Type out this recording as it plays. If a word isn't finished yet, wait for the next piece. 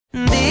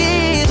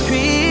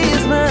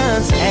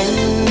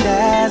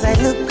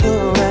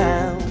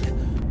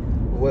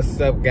What's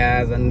up,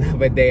 guys?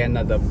 Another day,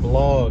 another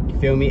vlog. You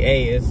feel me?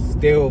 Hey, it's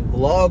still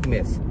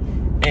Vlogmas.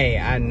 Hey,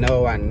 I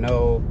know I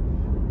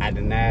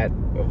did not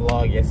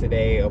vlog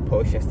yesterday or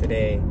post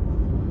yesterday.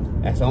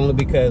 That's only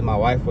because my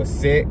wife was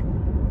sick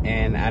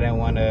and I didn't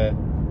want to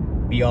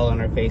be all on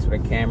her face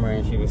with a camera,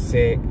 and she was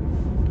sick.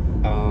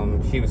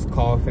 She was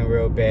coughing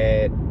real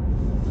bad.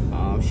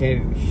 She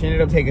ended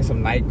up taking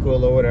some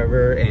NyQuil or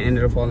whatever and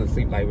ended up falling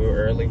asleep like real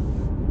early.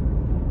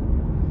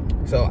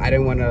 So I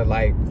didn't want to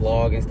like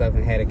vlog and stuff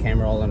and had a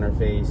camera all on her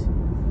face.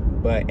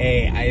 But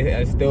hey,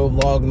 I still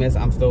Vlogmas.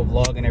 I'm still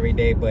vlogging every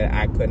day, but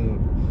I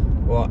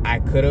couldn't. Well, I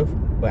could have,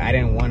 but I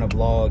didn't want to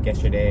vlog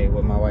yesterday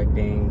with my wife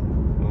being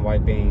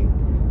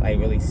like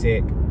really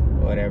sick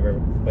or whatever.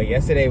 But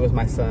yesterday was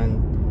my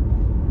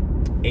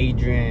son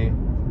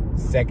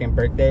Adrian's second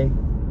birthday.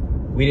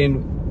 We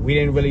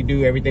didn't really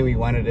do everything we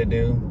wanted to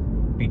do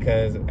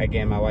because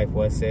again my wife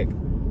was sick.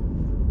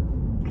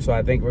 So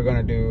I think we're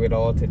gonna do it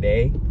all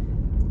today.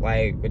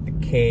 Like with the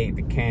cake,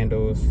 the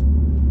candles.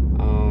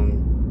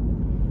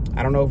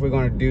 I don't know if we're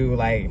gonna do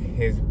like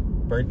his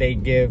birthday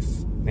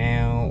gifts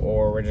now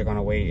or we're just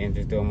gonna wait and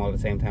just do them all at the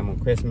same time on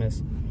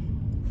Christmas.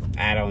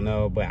 I don't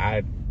know, but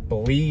I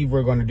believe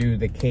we're gonna do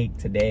the cake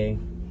today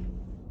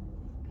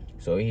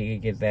so he can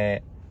get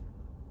that.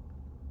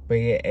 But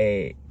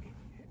yeah,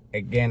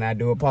 again, I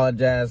do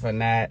apologize for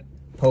not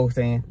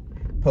posting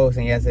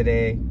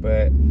yesterday,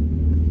 but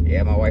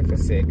yeah, my wife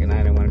was sick and I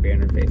didn't want to be in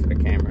her face with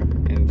a camera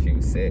and she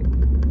was sick.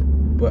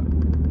 But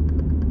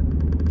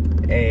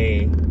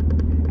hey,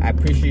 I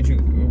appreciate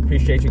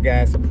you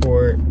guys'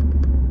 support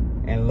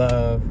and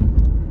love.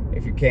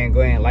 If you can,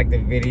 go ahead and like the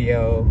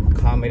video,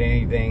 comment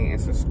anything,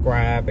 and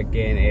subscribe.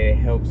 Again, it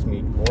helps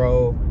me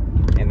grow,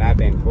 and I've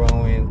been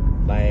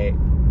growing like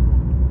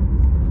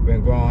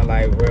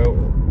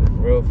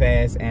real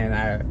fast. And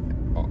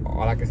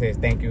all I can say is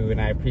thank you, and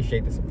I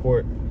appreciate the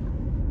support.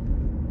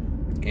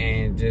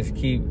 And just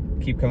keep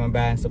coming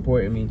by and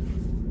supporting me.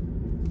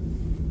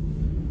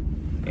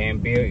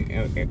 And be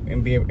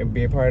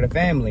a part of the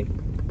family.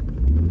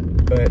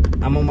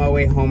 But I'm on my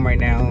way home right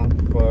now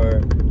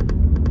for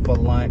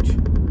lunch.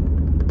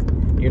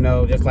 You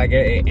know, just like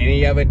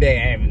any other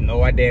day, I have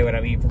no idea what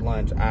I'm eating for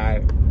lunch.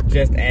 I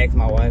just asked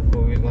my wife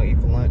what we was gonna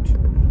eat for lunch.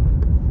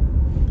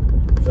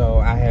 So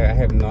I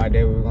have no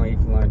idea what we're gonna eat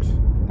for lunch,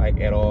 like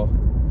at all.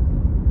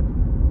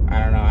 I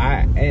don't know.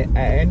 I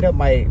end up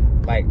I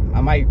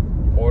might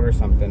order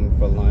something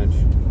for lunch.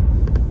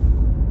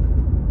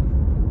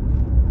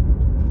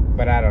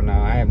 But I don't know.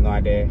 I have no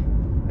idea.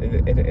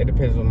 It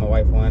depends what my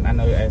wife wants. I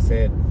know I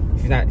said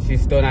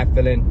she's still not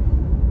feeling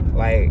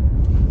like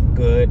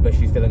good, but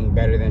she's feeling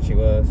better than she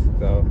was.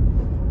 So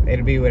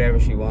it'll be whatever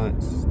she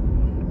wants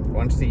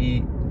to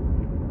eat.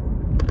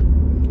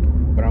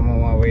 But I'm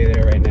on my way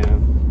there right now.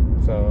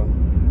 So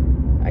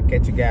I'll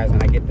catch you guys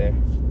when I get there.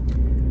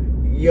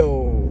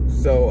 Yo,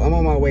 so I'm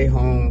on my way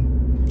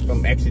home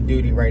from extra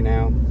duty right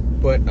now.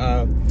 But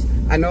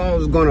I know I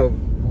was gonna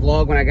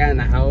vlog when I got in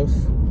the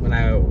house, when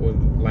I was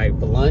like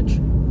for lunch,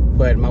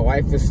 but my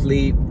wife was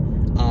asleep.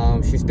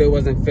 She still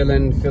wasn't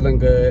feeling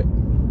good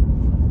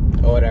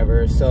or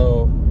whatever,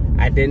 so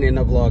I didn't end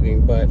up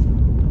vlogging. But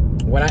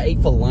what I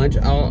ate for lunch,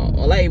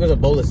 all I ate was a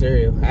bowl of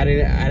cereal. I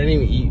didn't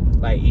even eat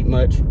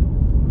much.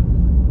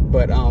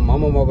 But I'm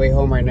on my way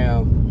home right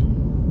now.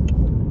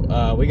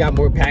 We got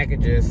more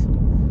packages,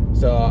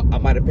 so I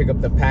might have pick up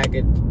the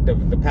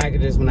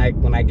packages when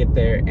I get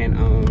there, and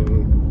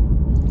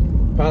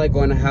probably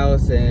go in the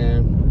house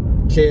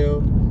and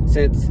chill,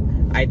 since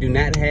I do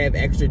not have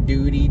extra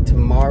duty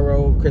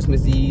tomorrow,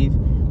 Christmas Eve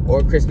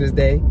or Christmas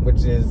Day,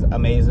 which is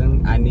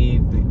amazing. I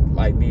need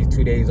like these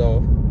 2 days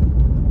off.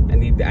 I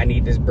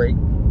need this break,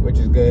 which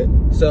is good.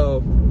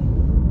 So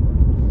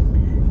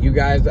you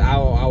guys, I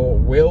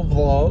will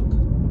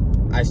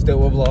vlog. I still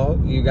will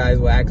vlog. You guys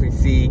will actually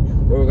see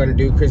what we're gonna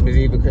do Christmas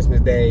Eve and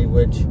Christmas Day,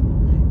 which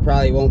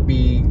probably won't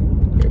be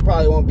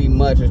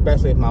much,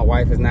 especially if my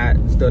wife is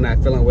still not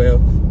feeling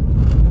well.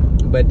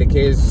 But the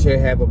kids should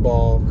have a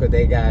ball because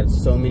they got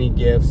so many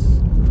gifts,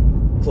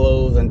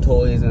 clothes and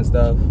toys and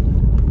stuff.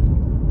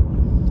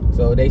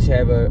 So they should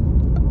have a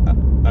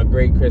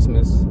great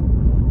Christmas.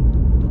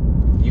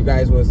 You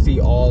guys will see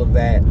all of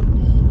that.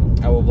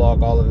 I will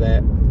vlog all of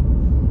that.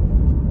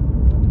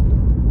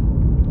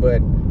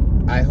 But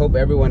I hope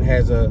everyone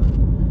has a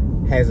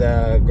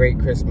great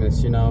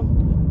Christmas, you know.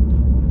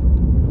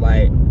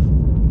 Like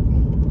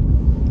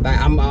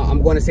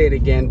I'm going to say it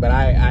again, but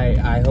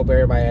I hope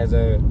everybody has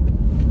a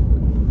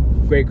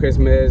great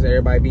Christmas.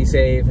 Everybody be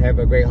safe, have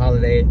a great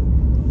holiday,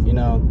 you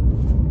know,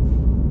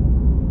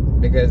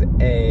 because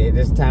hey,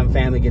 this time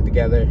family get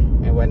together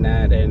and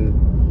whatnot, and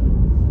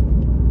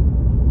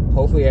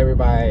hopefully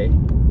everybody,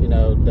 you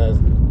know, does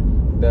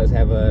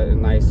have a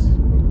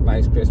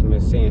nice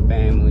Christmas, seeing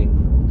family.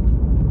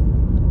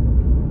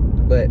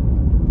 But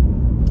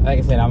like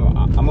I said, I'm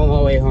on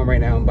my way home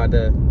right now. I'm about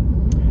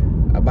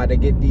to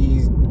get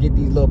these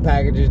little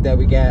packages that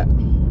we got,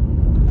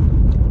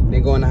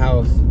 then go in the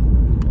house.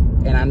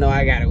 And I know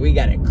we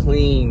gotta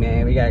clean,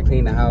 man. We gotta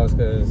clean the house,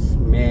 because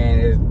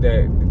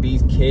man,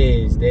 these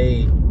kids,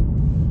 they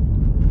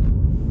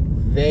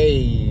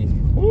they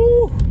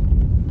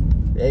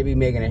be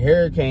making a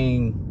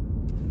hurricane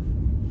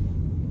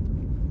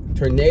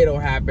tornado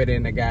happen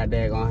in the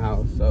goddamn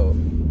house. So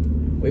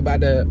we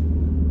gotta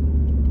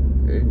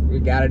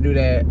do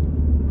that,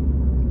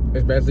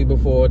 especially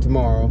before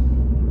tomorrow.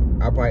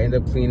 I'll probably end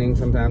up cleaning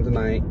sometime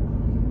tonight.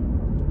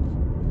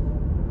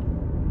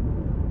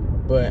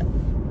 But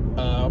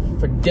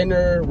for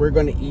dinner, we're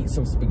gonna eat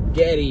some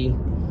spaghetti.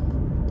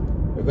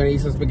 We're gonna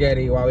eat some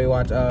spaghetti while we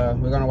watch.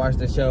 We're gonna watch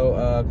the show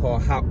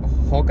called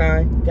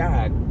Hawkeye.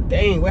 God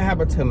dang, what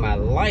happened to my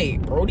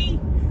light, Brody?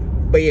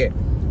 But yeah,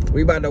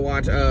 we about to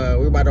watch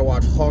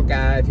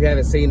Hawkeye. If you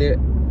haven't seen it,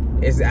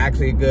 it's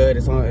actually good.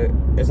 It's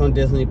on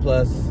Disney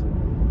Plus.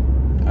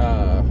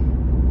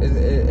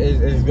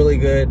 It's really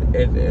good.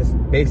 It's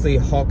basically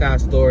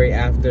Hawkeye's story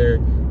after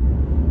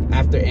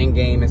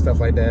Endgame and stuff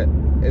like that.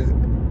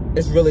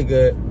 It's really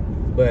good.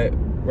 But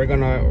we're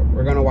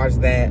gonna watch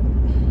that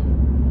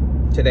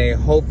today.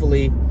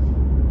 Hopefully,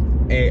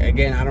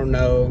 again, I don't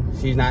know.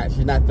 She's not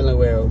feeling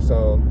well,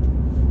 so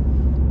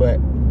but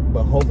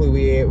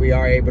hopefully we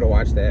are able to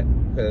watch that,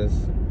 because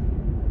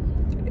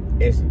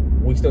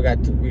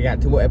we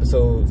got 2 more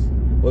episodes.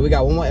 Well, we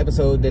got 1 more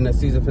episode than the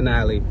season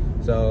finale,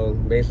 so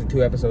basically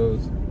 2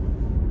 episodes.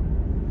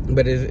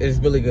 But it's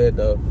really good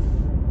though,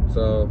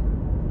 so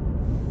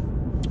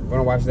we're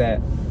gonna watch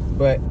that.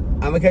 But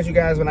I'm gonna catch you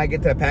guys when I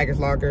get to the package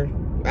locker.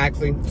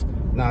 Actually,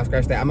 no,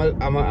 scratch that. I'm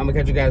gonna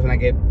catch you guys when I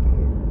get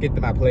to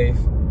my place.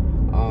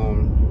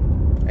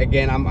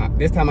 Again,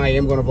 this time I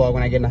am gonna vlog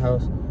when I get in the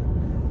house.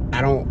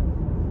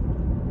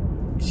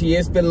 She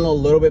is feeling a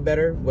little bit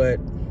better, but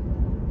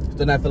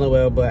still not feeling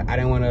well. But I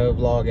didn't want to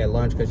vlog at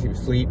lunch because she was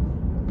asleep.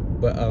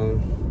 But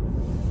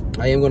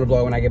I am gonna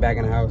vlog when I get back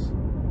in the house.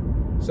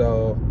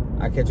 So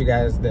I'll catch you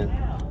guys then.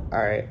 All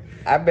right,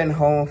 I've been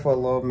home for a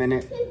little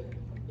minute.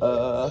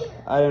 I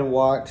done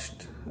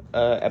watched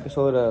an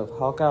episode of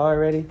Hawkeye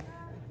already,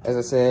 as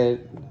I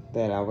said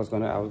that I was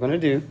gonna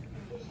do.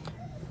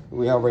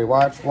 We already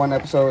watched 1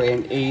 episode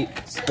and ate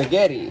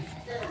spaghetti.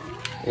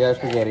 Yeah,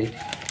 spaghetti.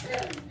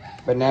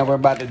 But now we're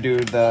about to do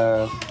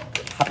the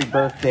happy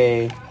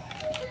birthday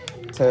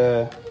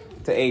to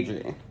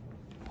Adrian,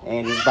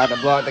 and he's about to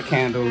blow out the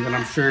candles, and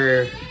I'm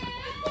sure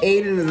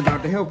Aiden is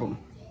about to help him.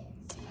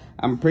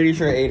 I'm pretty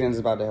sure Aiden's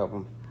about to help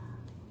him.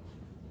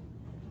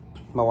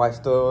 My wife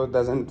still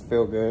doesn't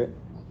feel good.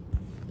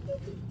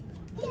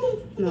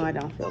 No, I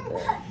don't feel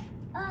good.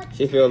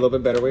 She feel a little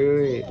bit better.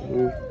 Wait.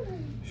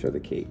 Show the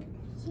cake.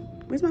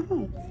 Where's my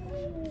phone?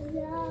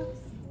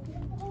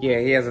 Yeah,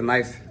 he has a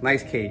nice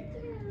cake.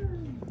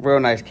 Real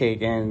nice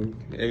cake. And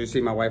as you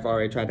see, my wife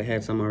already tried to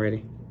have some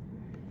already.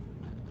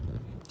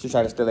 She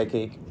tried to steal that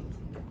cake.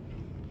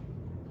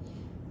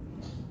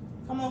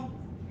 Come on.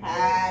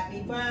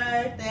 Happy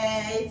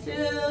birthday to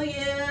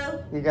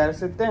you. You gotta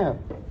sit down.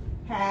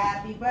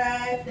 Happy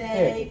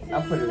birthday to you.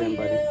 I'll put it in,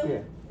 buddy.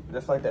 Yeah,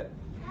 just like that.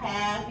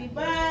 Happy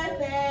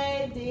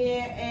birthday,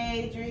 dear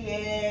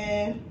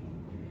Adrian.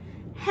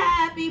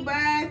 Happy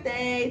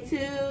birthday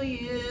to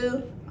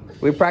you.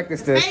 We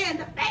practiced this.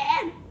 The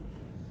fan.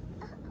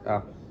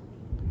 Oh.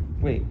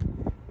 Wait.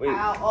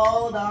 How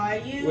old are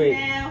you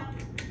now?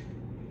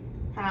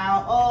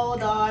 How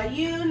old are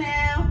you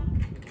now?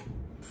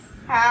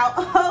 How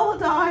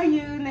old are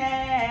you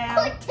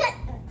now?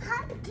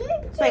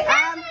 Say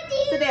I'm.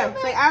 Sit down.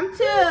 Say I'm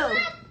 2.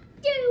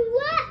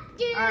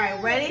 All right.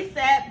 Ready,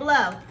 set,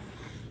 blow.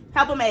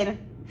 Help him, Aiden.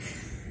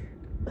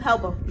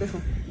 Help him. This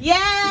one. Yay!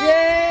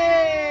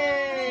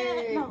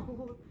 Yay! No.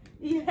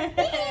 Yay!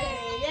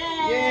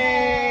 Yay!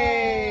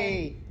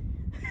 Yay!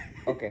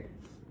 Okay.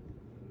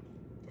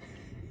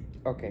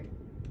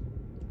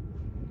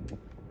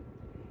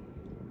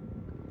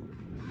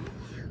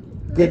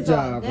 Good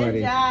job, buddy.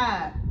 Good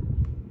job.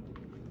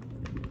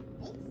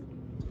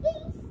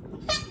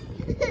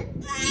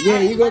 Yeah,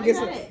 you go get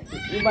some.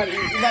 You about to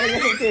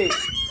get some cake.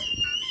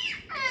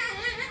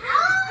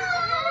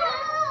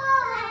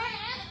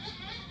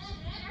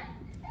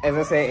 As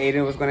I said,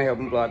 Aiden was gonna help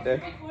him blow out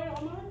there.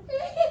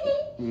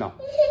 No,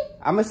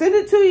 I'm gonna send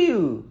it to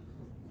you.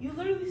 You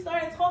literally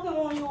started talking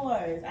on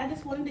yours. I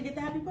just wanted to get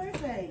the happy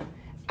birthday.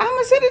 I'm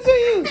gonna send it to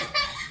you.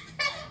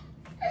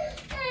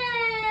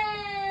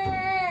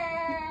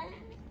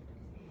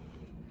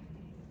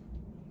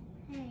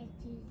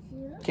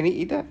 Can he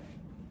eat that?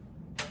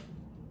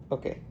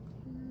 Okay.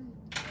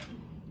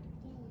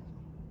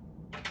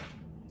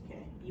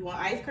 Okay. You want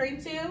ice cream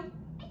too?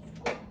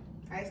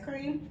 Ice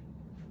cream?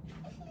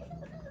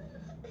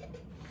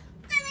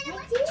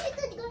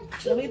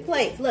 Let me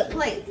plates. Look,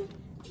 plates.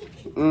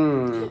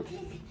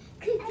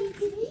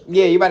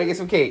 Yeah, you about to get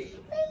some cake.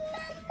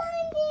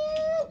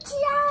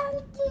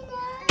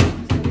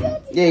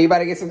 Yeah, you about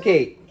to get some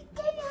cake.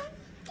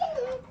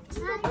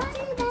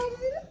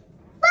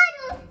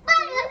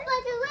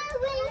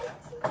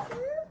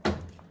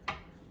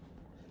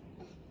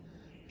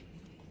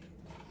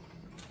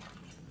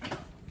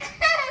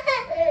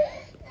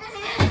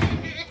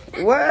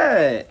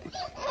 What?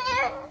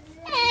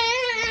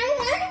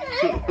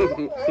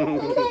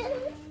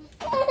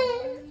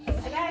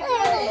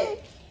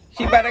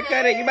 She better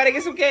cut it. You better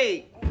get some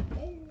cake.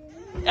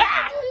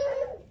 Ah!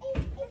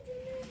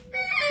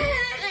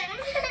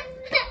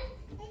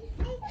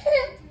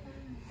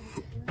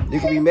 You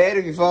can be mad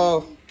if you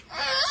fall.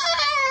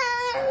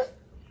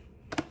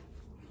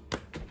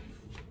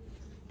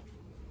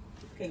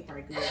 Cake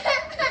probably good.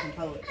 Some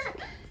poets.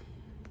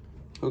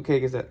 What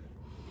cake is that?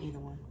 Either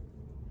one.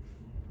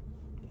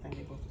 I think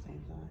they both the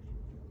same size.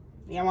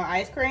 Y'all want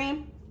ice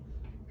cream?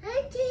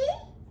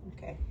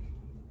 Okay.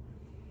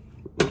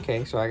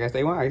 Okay, so I guess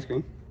they want ice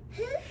cream.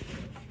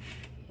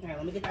 All right,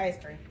 let me get the ice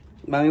cream.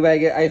 Mommy, better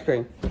get ice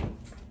cream.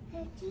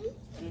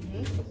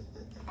 Mm-hmm.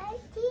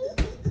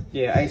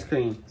 Yeah, ice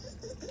cream.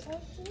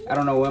 I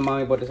don't know when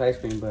Mommy bought this ice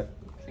cream, but.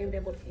 Same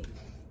double cake.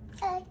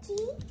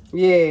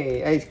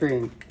 Yay, ice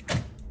cream.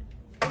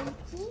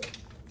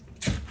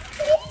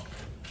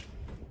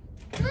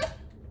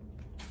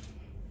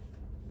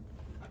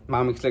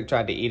 Mommy Slick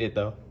tried to eat it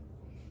though,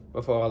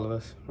 before all of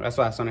us. That's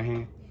why it's on her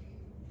hand.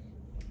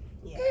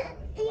 Yeah,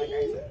 I like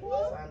ice cream,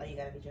 so I know you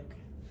gotta be joking.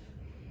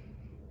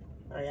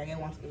 All right, I get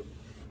one scoop.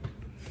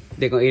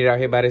 They gonna eat it out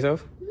here by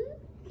themselves?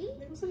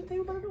 There's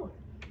something by the door.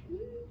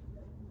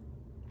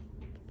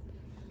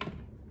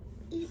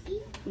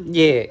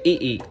 Yeah,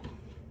 eat.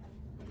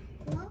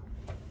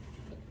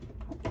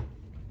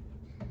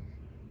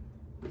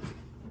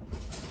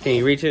 Can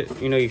you reach it?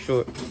 You know you're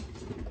short.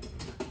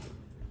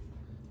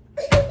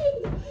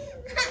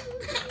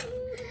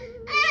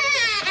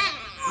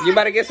 You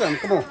better get some.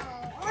 Come on.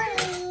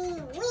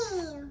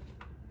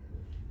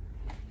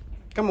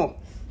 Come on.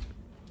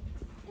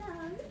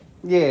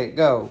 Yeah,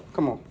 go.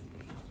 Come on.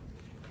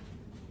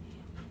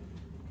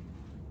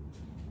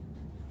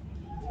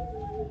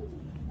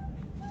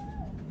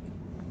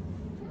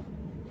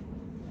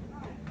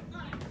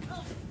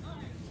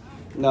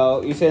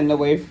 No, you said no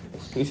wave.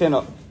 You said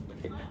no.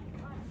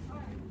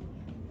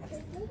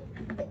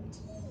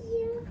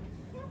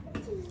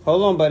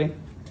 Hold on, buddy.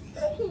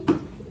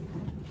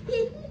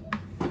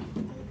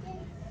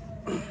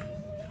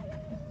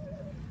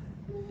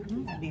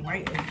 Be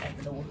right at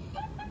the door.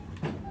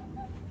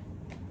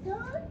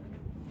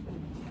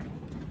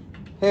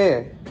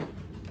 Here.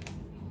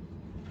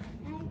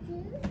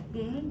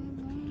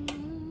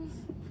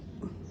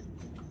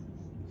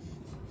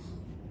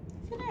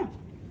 Sit down.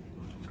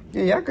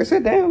 Yeah, y'all can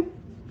sit down.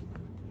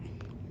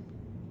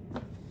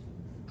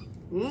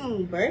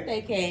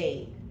 Birthday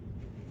cake.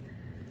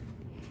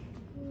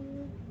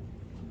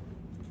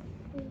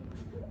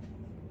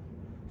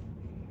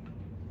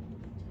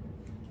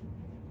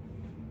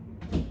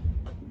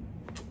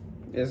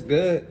 It's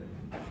good.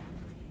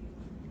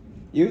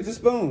 Use the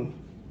spoon.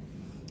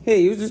 Here,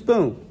 use the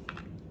spoon.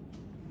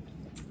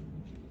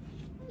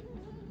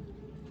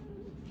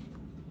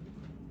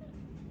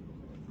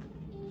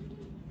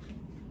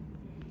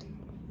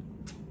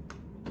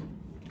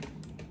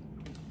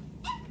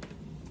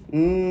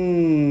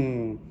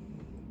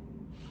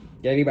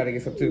 Yeah, you gotta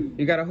get some too.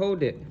 You gotta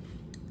hold it.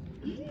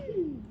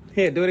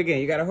 Here, do it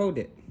again. You gotta hold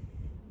it.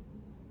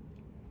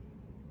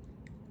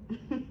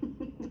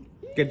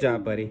 Good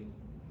job, buddy.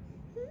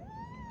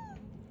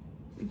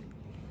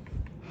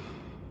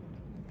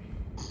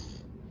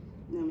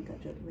 Let me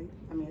cut you up, please.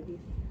 I mean, these.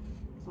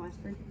 Some ice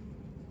cream.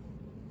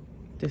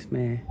 This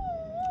man.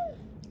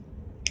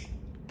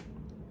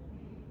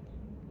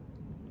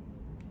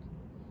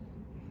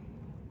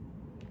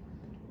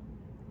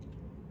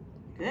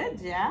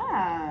 Good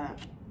job.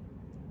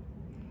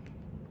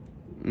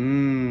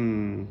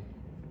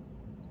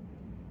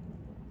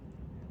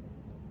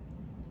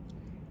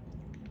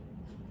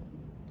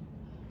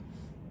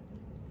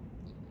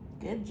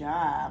 Good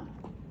job.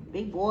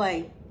 Big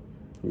boy.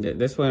 Yeah,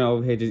 this one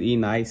over here just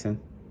eating the icing.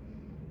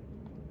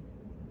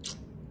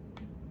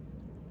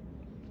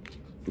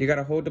 You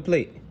gotta hold the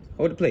plate.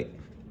 Hold the plate.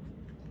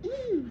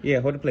 Yeah,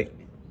 hold the plate.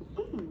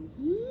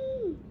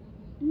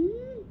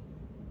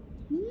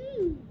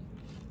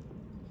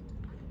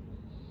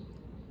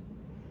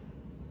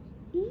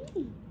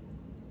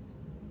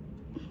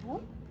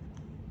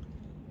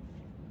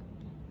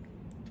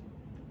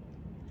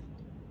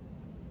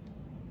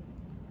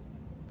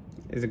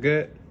 Is it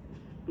good?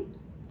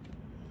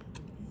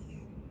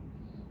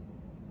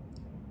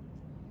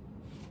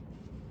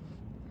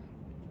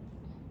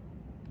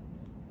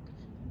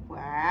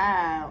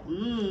 Wow.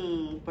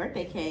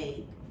 Birthday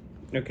cake.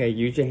 Okay,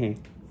 use your hand.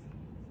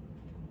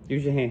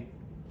 Use your hand.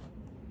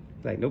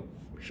 Like, nope.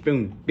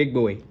 Spoon. Big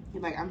boy.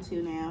 You're like, I'm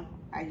 2 now.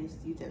 I use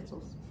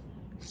utensils.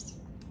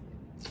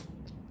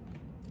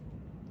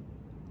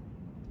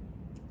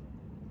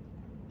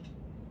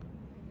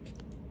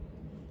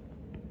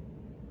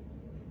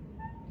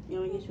 You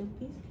want to get your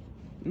piece?